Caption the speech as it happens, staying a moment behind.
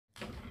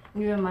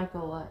You and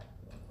Michael what?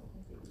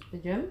 The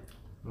gym?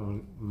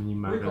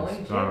 We're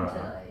going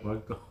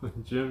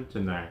gym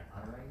tonight.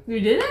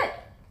 You did it?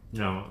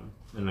 No,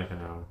 in like an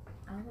hour.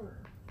 Oh.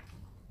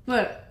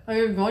 What? Are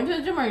you going to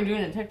the gym or are you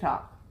doing a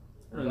TikTok?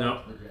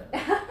 No.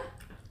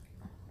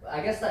 I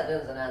guess that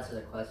doesn't answer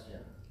the question.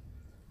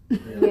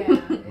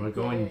 Yeah. We're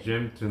going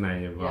gym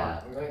tonight, Yvonne.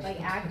 Yeah, we're going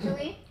Like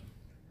actually?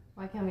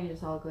 Why can't we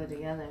just all go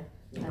together?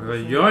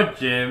 Because your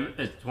gym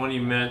is 20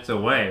 minutes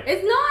away.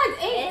 It's not.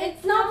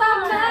 It's not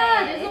that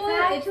bad. It's, only,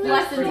 it's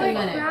less than 2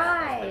 minutes.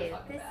 Right.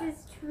 This is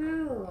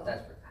true.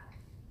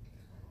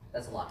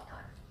 That's a lot of time.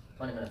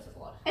 20 minutes is a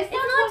lot of time. It's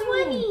not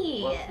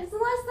 20. It's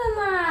less than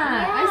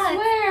that. Yeah, I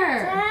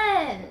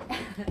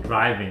swear. 10.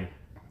 Driving.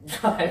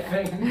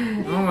 Driving.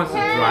 No one wants to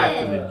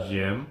drive to the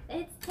gym.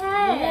 It's 10.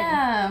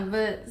 Yeah,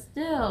 but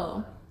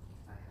still.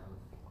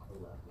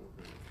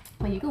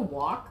 Wait, you can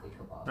walk?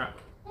 Right.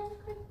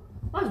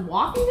 I was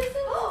walking distance?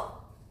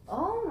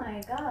 Oh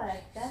my god,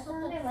 that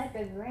sounded like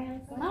a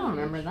grand I don't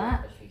remember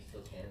that.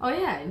 Oh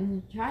yeah,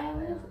 and try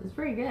it. It's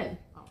pretty good.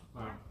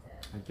 Wow.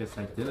 I guess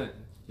I didn't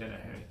get a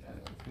haircut.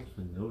 Thanks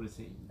for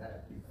noticing.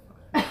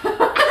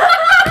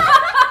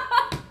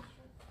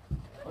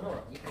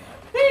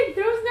 Hey,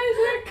 that was nice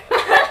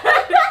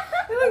haircut.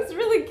 It looks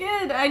really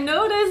good. I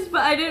noticed,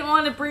 but I didn't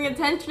want to bring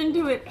attention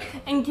to it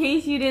in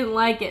case you didn't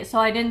like it, so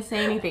I didn't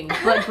say anything.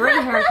 But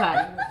great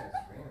haircut.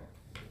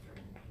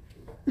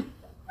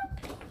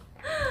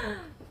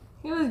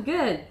 It was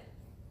good.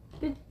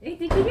 Did you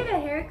get a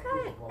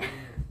haircut?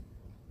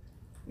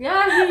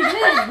 Yeah, he did.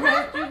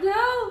 I could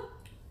tell.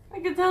 I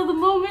could tell the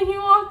moment he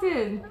walked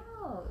in.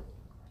 Oh.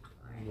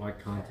 What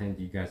content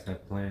do you guys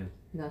have planned?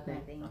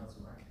 Nothing.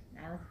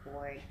 I was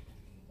bored.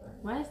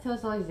 Why does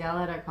Toast always yell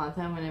at our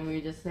content when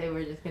we just say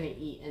we're just gonna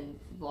eat and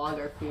vlog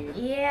our food?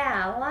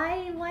 Yeah,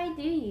 why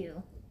do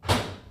you?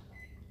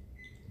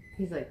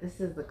 He's like, this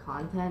is the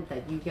content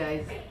that you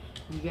guys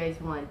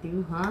want to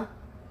do, huh?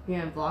 You're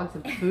gonna vlog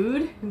some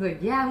food? He's like,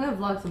 yeah, I'm gonna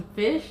vlog some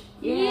fish.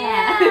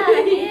 Yeah.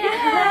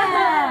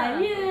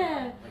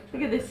 Yeah.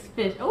 Look at this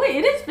fish. Oh wait,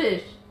 it is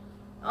fish.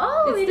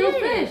 Oh, It's still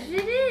fish.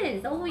 It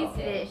is. Always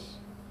fish.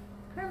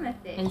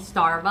 Permafish. And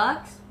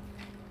Starbucks.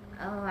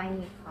 Oh, I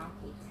need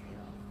coffee too.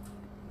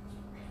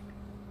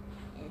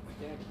 It's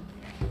getting.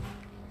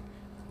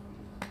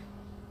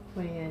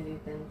 What are you gonna do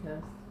then,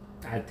 Toast?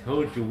 I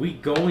told you we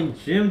going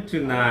gym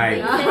tonight.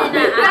 In an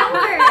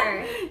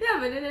hour. Yeah,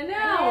 but in an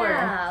hour.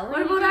 Yeah,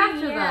 What about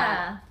after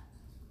that?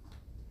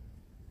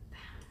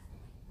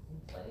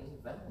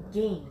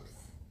 Games.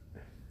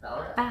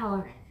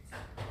 Valorant.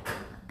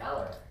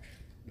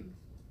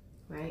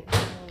 Right?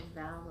 Oh,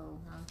 Valo,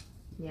 huh?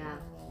 Yeah.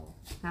 Oh,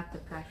 Have to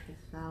practice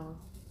Valo.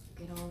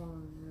 good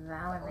old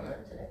Valorant.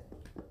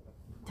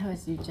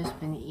 Toast, you've just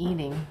been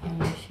eating.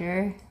 Are you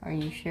sure? Are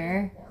you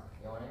sure?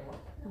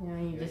 You know,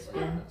 you just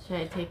been. Should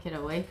I take it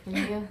away from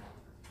you?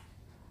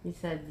 You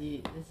said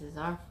this is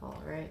our fault,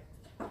 right?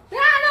 No!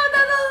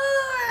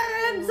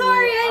 I'm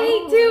sorry. I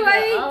ate too.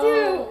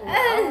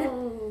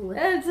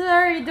 I'm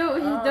sorry.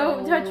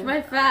 Don't touch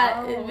my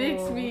fat. It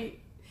makes me.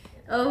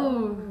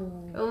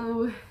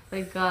 Oh,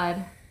 thank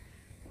God.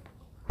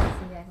 So you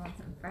guys want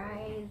some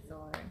fries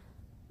or?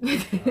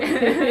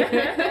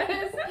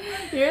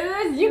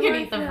 You can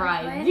eat the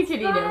fries. You can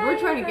eat it. We're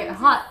trying to get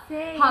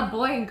hot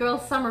boy and girl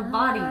summer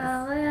bodies.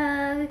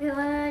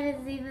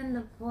 What is even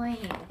the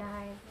point,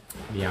 guys?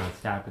 Yeah,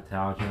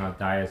 sabotaging our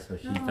diet, so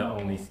she's the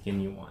only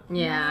skinny one.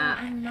 Yeah.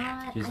 No, I'm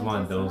not. She's I one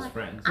of just those want-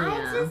 friends.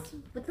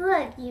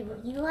 Look,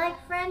 you like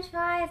French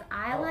fries.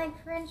 I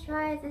like French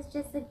fries. It's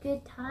just a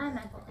good time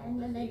at the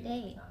end of the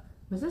day.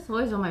 Was this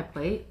always on my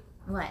plate?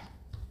 What?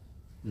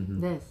 Mm-hmm.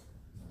 This.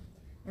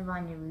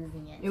 Yvonne, you're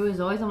losing it. It was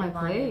always on my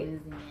Yvonne, plate. you're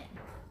losing it.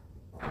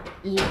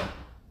 Eat it.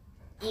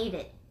 Eat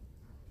it.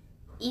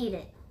 Eat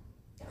it.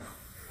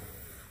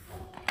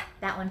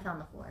 That one fell on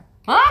the floor.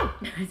 Huh?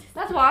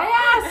 That's why I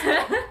asked.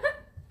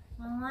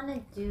 I want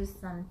to do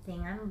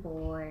something. I'm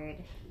bored.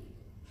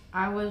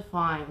 I was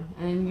fine,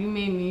 and then you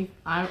made me.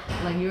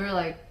 You were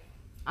like,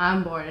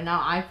 I'm bored, and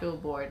now I feel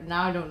bored.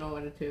 Now I don't know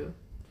what to do.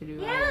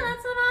 Yeah,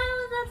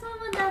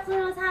 that's what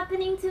was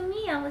happening to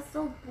me. I was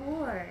so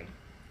bored.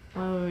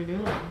 What were we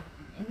doing?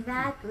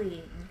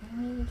 Exactly.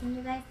 Can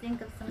you guys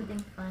think of something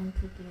fun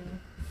to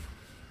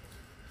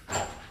do?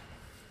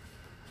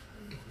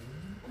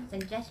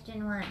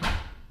 Suggestion 1.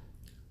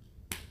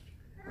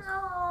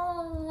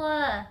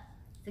 No.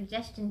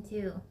 Suggestion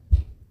 2.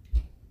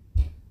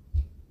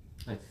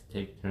 Let's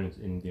take turns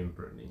Indian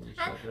burning each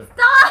other.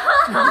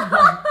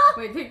 Stop!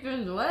 Wait, take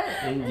turns what?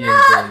 Indian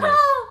burning.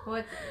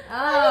 What?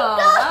 Oh.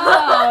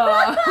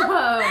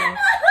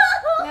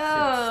 No,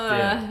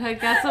 still. I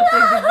got something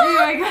to do.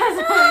 That's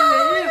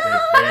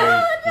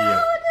very still.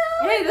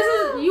 Hey, this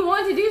is. You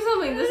want to do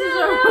something. This is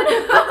our.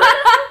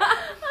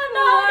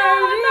 No,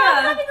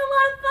 I'm having a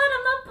lot of fun.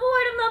 I'm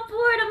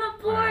not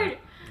bored.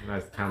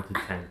 Let's count to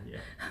 10. Yeah.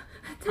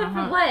 10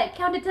 for what?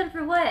 Count to 10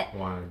 for what?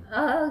 1,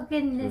 Oh, 2,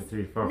 goodness.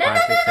 3, 4, No, 5, no,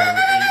 6, no, 7,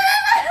 no, 8.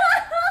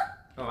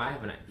 no, Oh, I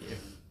have an idea.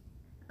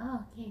 Oh,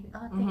 okay.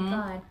 Oh, thank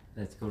God.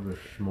 Let's go to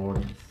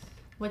Schmorties.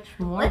 Which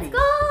more? Let's go!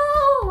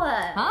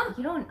 Huh?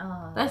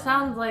 don't. That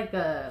sounds like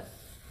a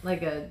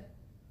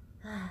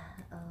Oh.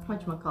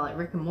 whatchamacallit,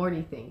 Rick and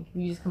Morty thing.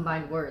 You just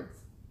combine words.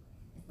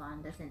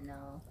 Yvonne doesn't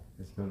know.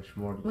 Let's go to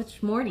Schmorties. What's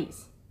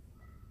Schmorties?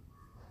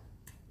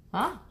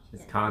 Huh?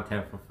 It's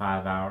content for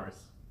 5 hours.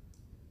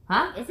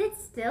 Huh? Is it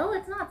still?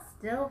 It's not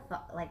still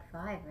like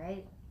 5,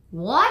 right?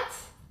 What?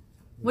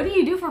 What do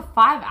you do for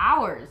 5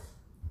 hours?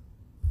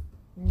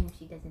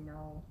 She doesn't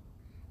know.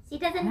 She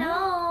doesn't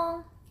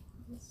know.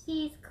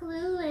 She's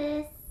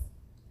clueless.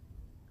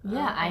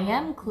 Yeah, I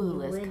am You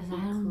clueless would because be I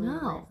don't know.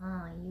 clueless,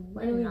 huh? You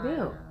What would do we not do?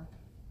 know.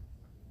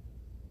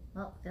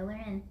 Well, fill her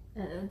in.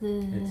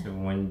 It's a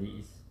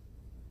Wendy's,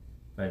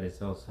 but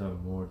it's also a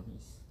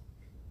Morty's.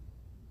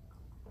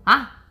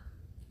 Huh?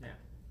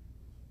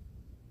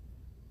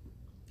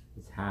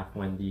 It's half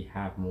Wendy,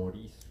 half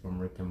Morty's from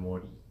Rick and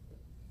Morty.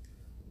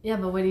 Yeah,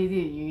 but what do?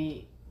 You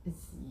eat?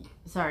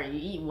 Sorry, you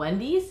eat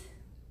Wendy's?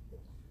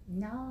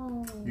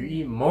 No. You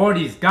eat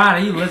Morty's. God, are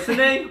you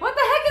listening? What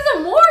the heck is a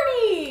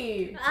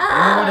Morty? You know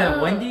what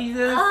a Wendy's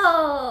is?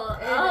 Oh,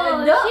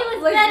 no, she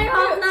was like, better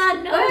off not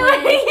What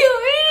knowing. do you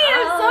mean?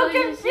 I'm so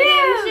You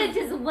confused. should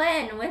just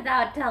win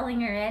without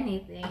telling her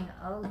anything.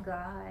 Oh,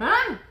 God.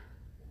 Huh?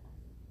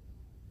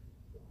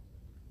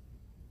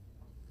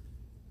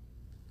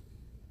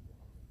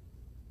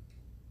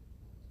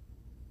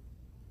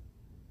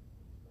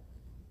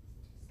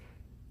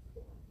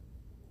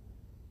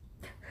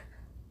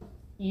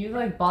 You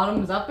like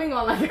bottoms upping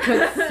on like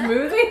a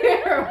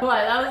smoothie or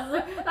what? That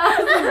was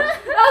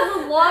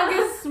the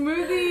longest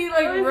smoothie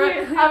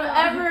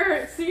I've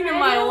ever seen in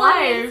my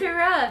life.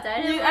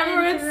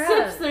 Everyone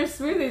sips their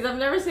smoothies. I've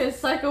never seen a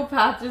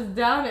psychopath just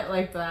down it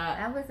like that.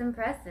 That was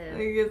impressive.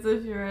 Like as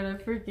if you're at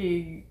a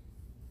freaking.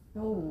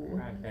 Oh.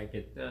 I gotta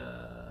get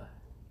the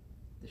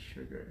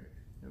sugar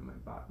in my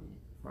body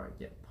before I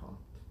get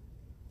pumped.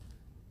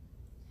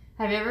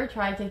 Have you ever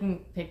tried taking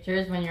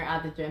pictures when you're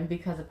at the gym?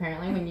 Because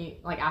apparently when you,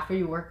 like after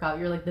you work out,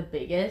 you're like the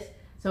biggest.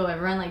 So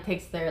everyone like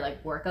takes their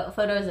like workout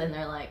photos and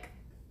they're like,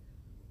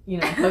 you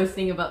know,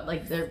 posting about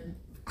like their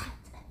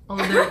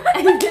gains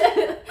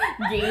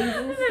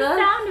and It's a stuff.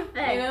 sound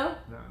effect. You know?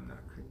 No, I'm not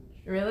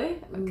cringe. Really?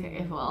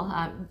 Okay,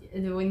 well,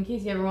 in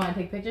case you ever want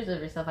to take pictures of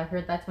yourself, I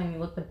heard that's when you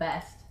look the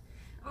best.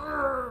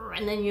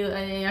 And then you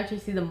actually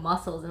see the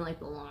muscles and like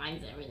the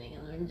lines and everything,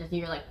 and then just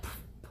you're like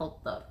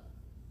pulped up.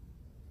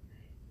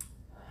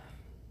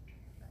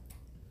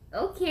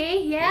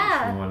 Okay, You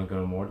yeah. want to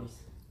go to Morty's?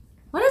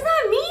 What does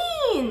that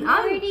mean?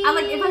 I'm like,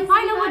 if I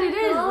find out what it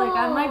is, like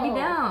I might be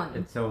down.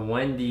 It's a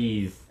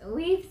Wendy's.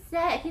 We've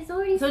said, he's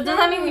already So said does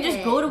that mean we just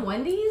it. go to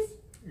Wendy's?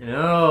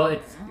 No,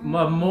 it's a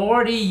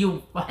Morty,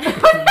 you fucking.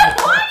 What do you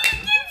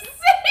keep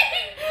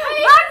saying?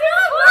 That's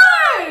not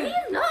right!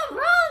 He's not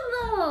wrong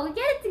though.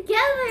 Get it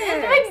together.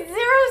 It makes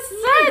zero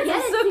sense. Get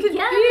I'm so it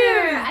together.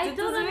 confused. I It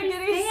don't doesn't make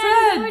understand. any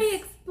I've already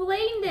sense.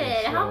 explained it.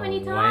 It's How a many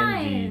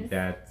Wendy times?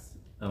 that's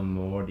a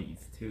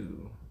Morty's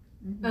too.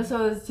 Oh,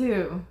 so it's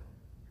two.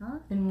 Huh?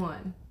 In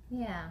one.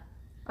 Yeah.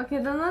 Okay,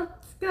 then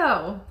let's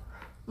go.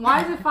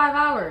 Why is it 5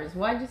 hours?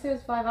 Why'd you say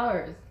it's 5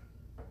 hours?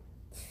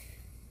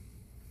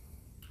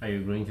 Are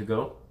you agreeing to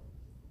go?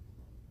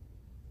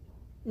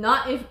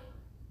 Not if.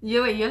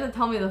 You wait. You have to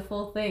tell me the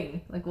full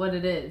thing, like what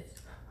it is,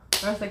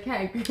 or else I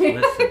can't agree.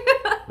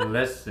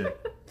 Listen.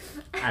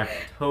 I've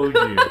told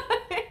you.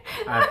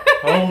 I've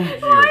told you.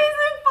 Why is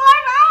it 5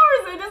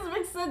 hours? It doesn't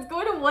make sense.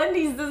 Going to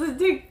Wendy's doesn't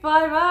take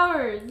 5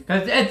 hours.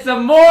 Because it's a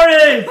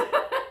Morty's!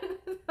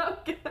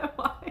 Okay,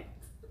 why?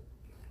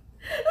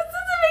 This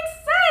doesn't make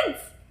sense.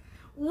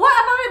 What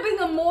about it being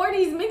a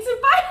Morty's makes it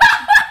 5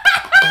 hours?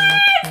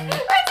 It's a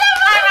 5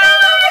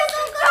 hours.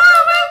 No,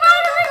 my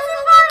God, it makes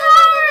it 5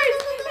 hours.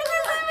 It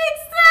doesn't make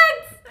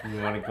sense.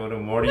 You want to go to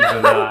Morty's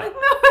or not?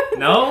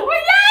 No? Well,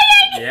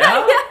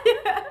 Yeah? yeah.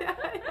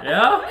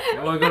 Yeah?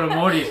 You want to go to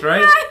Morty's,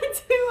 right? I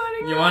do want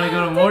to go. You want to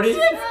go to Morty's?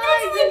 Don't you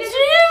have to go to the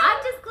gym? I'm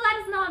just glad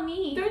it's not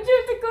me. Don't you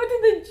have to go to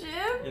the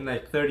gym? In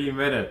like 30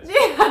 minutes.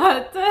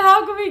 Yeah, so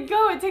how can we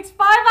go? It takes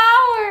 5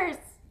 hours.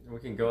 We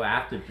can go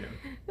after gym.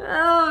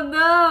 Oh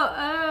no.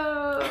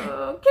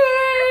 Oh,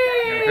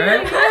 okay. You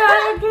okay?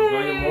 Yeah, okay. We're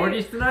going to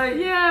Morty's tonight?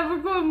 Yeah,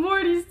 we're going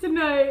Morty's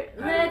tonight.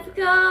 Let's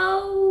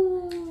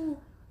go.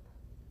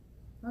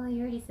 Well,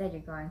 you already said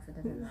you're going, so it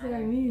doesn't That's what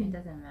matter. I mean. It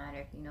doesn't matter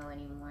if you know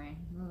anymore.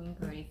 You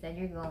already said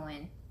you're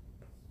going.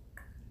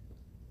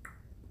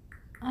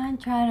 I'm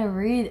trying to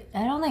read.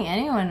 I don't think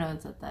anyone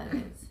knows what that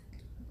is.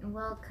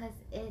 Well, because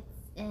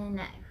it's in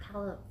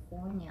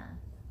California.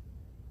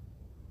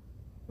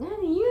 How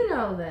do you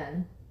know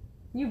then?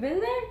 You been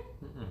there?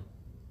 Mm-mm.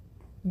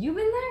 You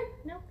been there?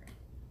 Nope.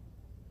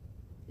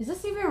 Is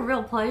this even a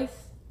real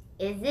place?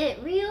 Is it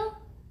real?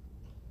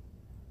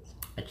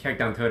 I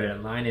checked on Twitter.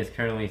 The line is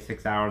currently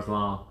 6 hours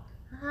long.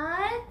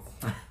 What?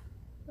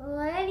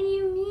 What do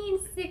you mean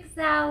 6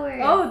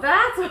 hours? Oh,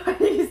 that's why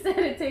you said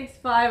it takes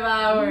 5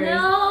 hours.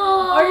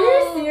 No. Are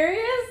you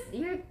serious?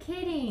 You're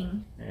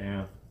kidding.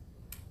 Yeah.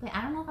 Wait,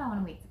 I don't know if I want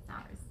to wait 6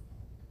 hours.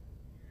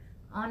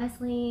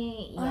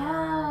 Honestly,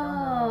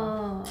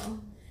 yeah. Oh.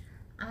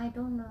 I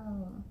don't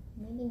know.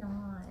 Maybe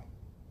not.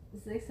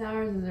 6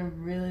 hours is a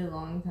really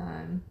long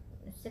time.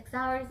 6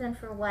 hours and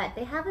for what?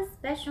 They have a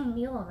special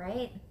meal,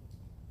 right?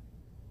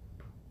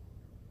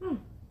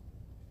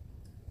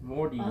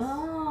 Morty's.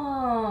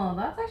 Oh,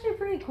 that's actually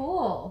pretty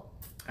cool.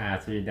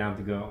 So you're down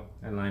to go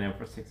and line up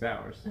for 6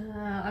 hours.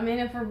 I mean,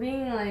 if we're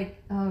being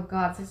like, oh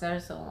god, 6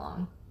 hours is so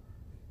long.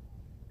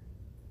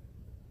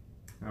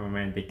 Oh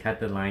man, they cut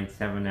the line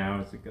 7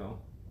 hours ago.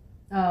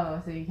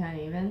 Oh, so you can't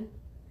even?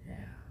 Yeah.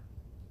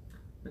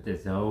 But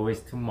there's always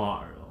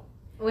tomorrow.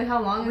 Wait,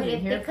 how long is Wait, it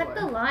if here they cut for?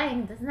 the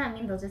line, doesn't that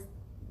mean they'll just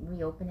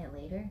reopen it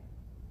later?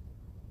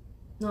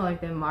 No,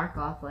 like they mark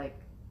off like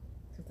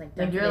So it's like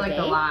done for you're the like day?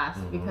 the last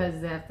Mhm.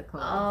 because they have to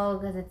close. Oh,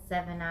 because it's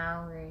 7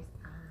 hours.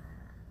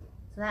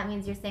 So that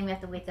means you're saying we have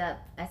to wake up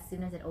as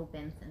soon as it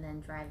opens and then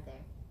drive there.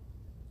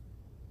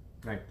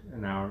 Like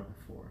an hour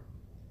before.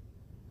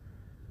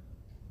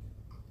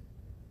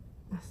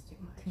 That's too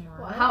much.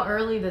 Tomorrow? Well, how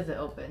early does it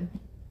open?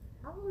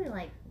 Probably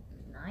like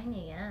 9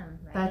 a.m.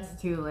 Right?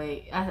 That's too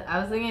late. I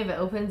was thinking if it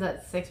opens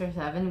at 6 or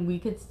 7, we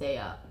could stay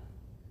up.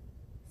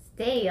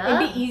 Stay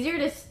up. It'd be easier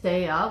to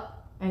stay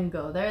up and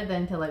go there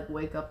than to like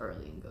wake up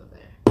early and go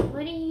there.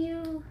 What do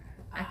you?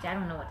 Actually, I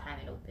don't know what time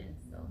it opens,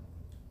 so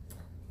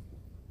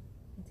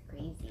it's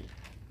crazy.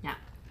 Yeah.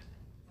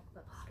 Talk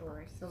about the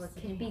store. So the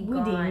kid be We didn't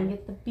even gone.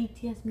 get the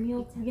BTS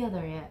meal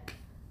together yet.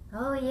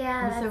 Oh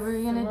yeah. We said that's- we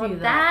were gonna well, do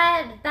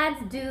that.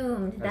 That's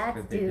doomed. That's That's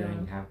because they didn't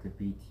doomed. have the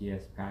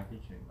BTS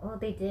packaging. Oh,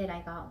 they did.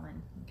 I got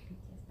one. BTS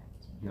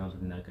packaging. No,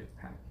 the nugget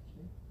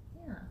packaging.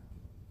 Yeah.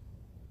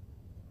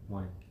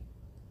 Why?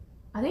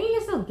 I think you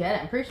can still get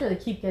it. I'm pretty sure they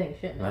keep getting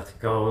shipments. Let's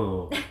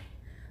go.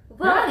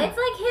 Well, Yeah. it's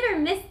like hit or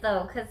miss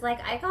though, cause like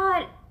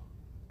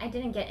I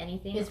didn't get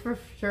anything. It's for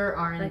sure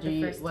like the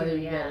RNG first whether two,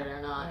 you yeah. get it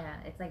or not. Yeah,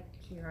 it's like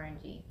pure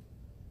RNG.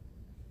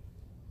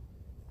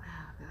 Oh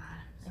god.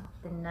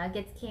 Like, the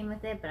nuggets came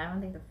with it, but I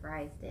don't think the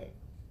fries did.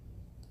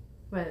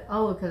 But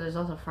oh, because there's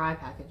also fry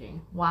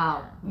packaging.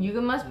 Wow, you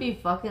must be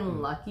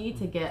fucking lucky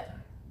to get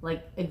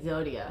like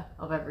Exodia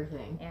of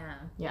everything. Yeah.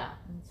 Yeah.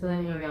 So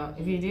then you go.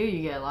 If you do,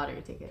 you get a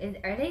lottery ticket.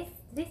 Do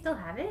they still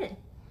have it?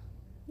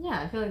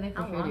 Yeah, I feel like they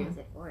for How sure long do. is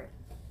it for?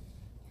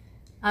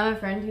 I have a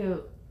friend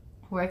who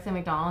works at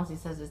McDonald's. He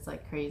says it's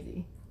like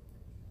crazy.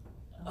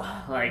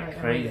 Like Like,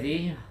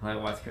 crazy?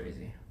 Like what's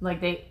crazy? Like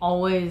they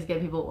always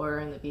get people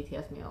ordering the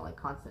BTS meal like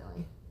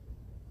constantly.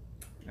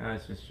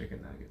 It's just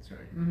chicken nuggets,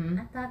 right? Mm-hmm.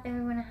 I thought they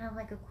were gonna have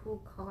like a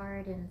cool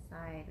card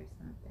inside or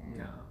something.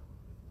 No.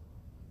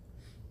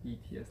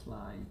 BTS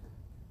lied.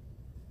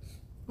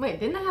 Wait,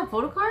 didn't they have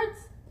photo cards?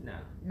 No.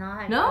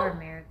 Not No? for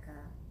America.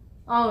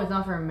 Oh, it's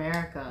not for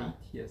America.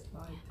 BTS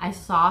lied. I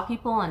saw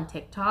people on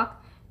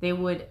TikTok. They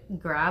would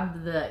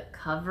grab the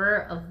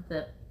cover of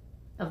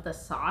the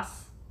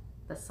sauce,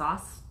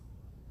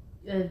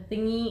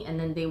 thingy, and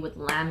then they would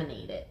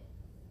laminate it.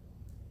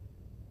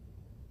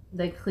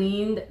 They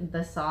cleaned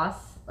the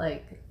sauce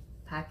like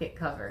packet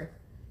cover,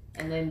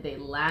 and then they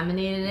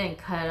laminated it and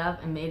cut it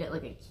up and made it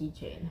like a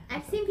keychain.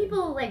 I've seen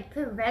people like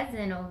put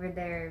resin over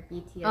their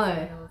BTS Oh,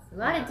 yeah. meals. We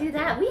gotta Yeah, do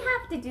that. We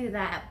have to do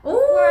that Ooh,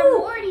 before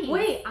Morty.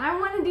 wait, I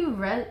want to do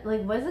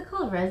what is it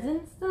called,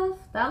 resin stuff?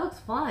 That looks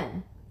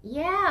fun.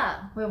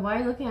 Yeah. Wait, why are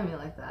you looking at me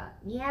like that?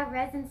 Yeah,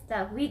 resin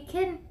stuff. We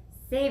can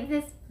save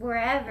this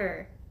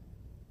forever.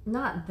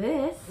 Not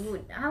this. Ooh,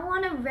 I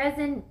want a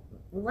resin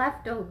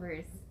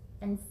leftovers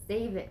and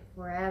save it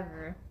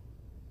forever.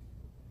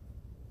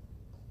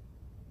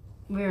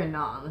 We're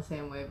not on the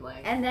same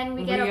wavelength. And then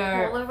we get We a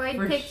are Polaroid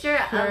for picture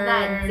of sure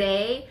that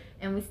day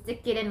and we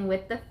stick it in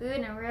with the food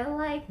and we're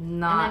like, and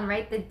Not then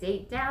write the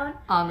date down.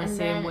 on the and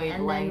same then,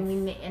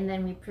 wavelength. and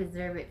then we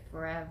preserve it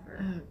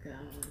forever. Oh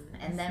god.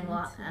 And then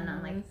and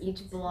on like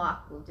each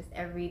block, we'll just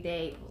every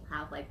day we'll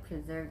have like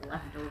preserved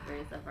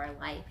leftovers of our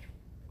life.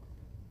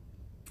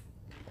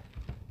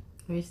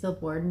 Are you still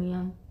bored,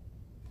 Miyoung?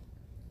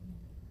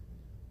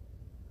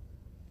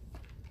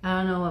 I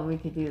don't know what we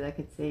could do that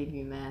could save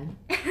you, man.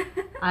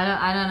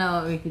 I don't know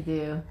what we could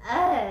do.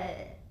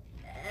 I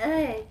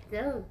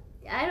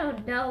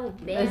don't know,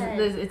 man.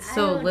 It's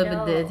so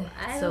limited.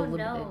 I So don't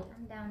limited. know.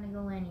 I'm down to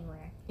go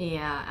anywhere.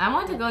 Yeah, I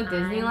want to go I'm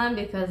Disneyland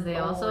because they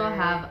also bored.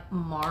 have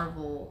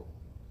Marvel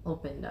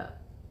opened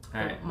up.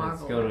 Alright, let's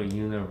Marvel. go to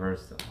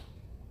Universal.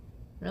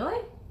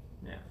 Really?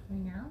 For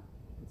now?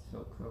 It's so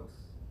close.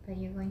 But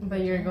you're going to But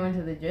the you're gym. going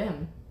to the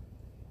gym.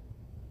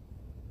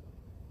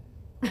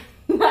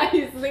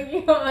 He's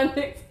thinking of an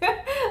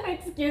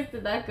excuse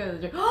to not go to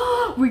the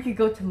gym. We could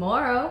go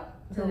tomorrow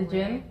to Go the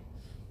where? gym.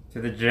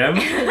 To the gym?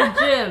 To the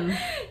gym.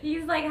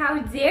 He's like, how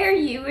dare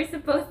you? We're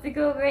supposed to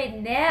go right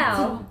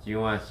now. Do you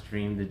want to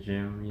stream the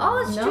gym?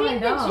 Oh, know? No, stream I the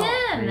don't.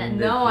 gym. Stream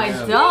No, I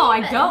gym. don't.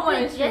 I don't The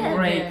want to stream the gym.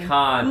 Great gym.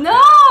 content. No,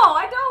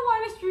 I don't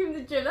want to stream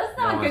the gym. That's You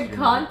don't not wanna good stream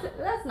content.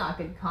 That's not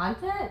good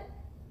content.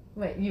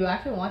 Wait, you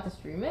actually want to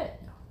stream it?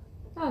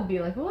 No. I'd be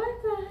like, what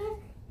the heck?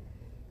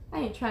 I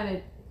ain't trying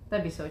to.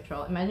 That'd be so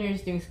troll. Imagine you're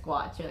just doing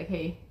squats. You're like,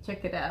 hey,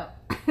 check it out.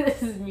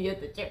 This is me at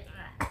the gym.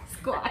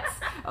 Squats.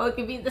 Oh, it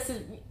could be. This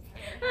is me.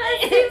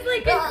 It seems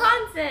like good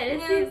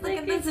content. It seems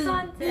like this good is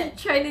content.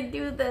 trying to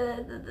do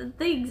the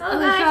things. Oh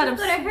gosh, God, she's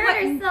gonna hurt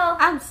sweating. herself.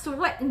 I'm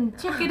sweating.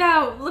 Check it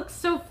out. Looks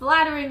so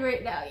flattering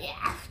right now.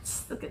 Yeah.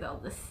 Just look at all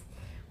this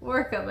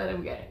work I let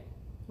him get.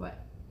 What?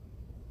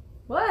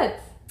 What?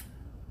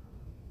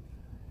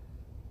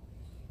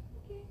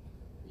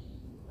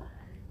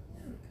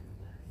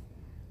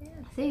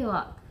 City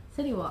walk.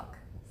 City walk.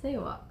 City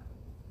walk.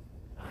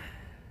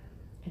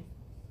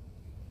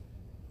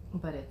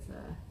 But it's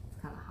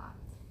kind of hot.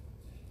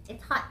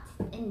 It's hot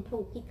in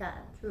Topeka.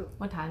 True.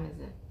 What time is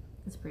it?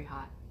 It's pretty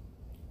hot.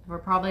 We're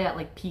probably at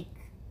like peak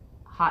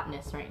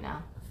hotness right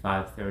now.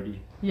 5:30.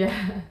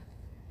 Yeah.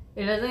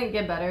 It doesn't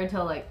get better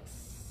until like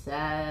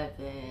 7,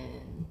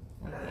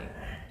 I think.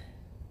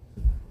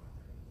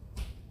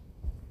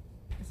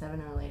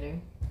 7 or later.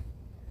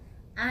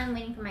 I'm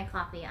waiting for my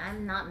coffee.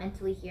 I'm not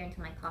mentally here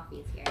until my coffee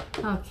is here.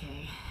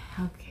 Okay.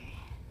 Okay.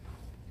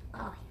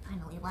 Oh, he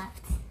finally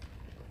left.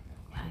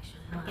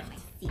 Actually, Get my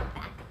seat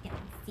back. Get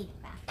my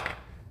seat back.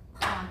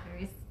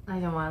 Poggers. I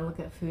don't want to look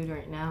at food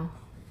right now.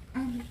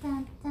 Dun,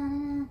 dun,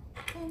 dun,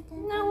 dun,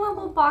 dun, No,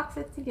 we'll box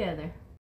it together.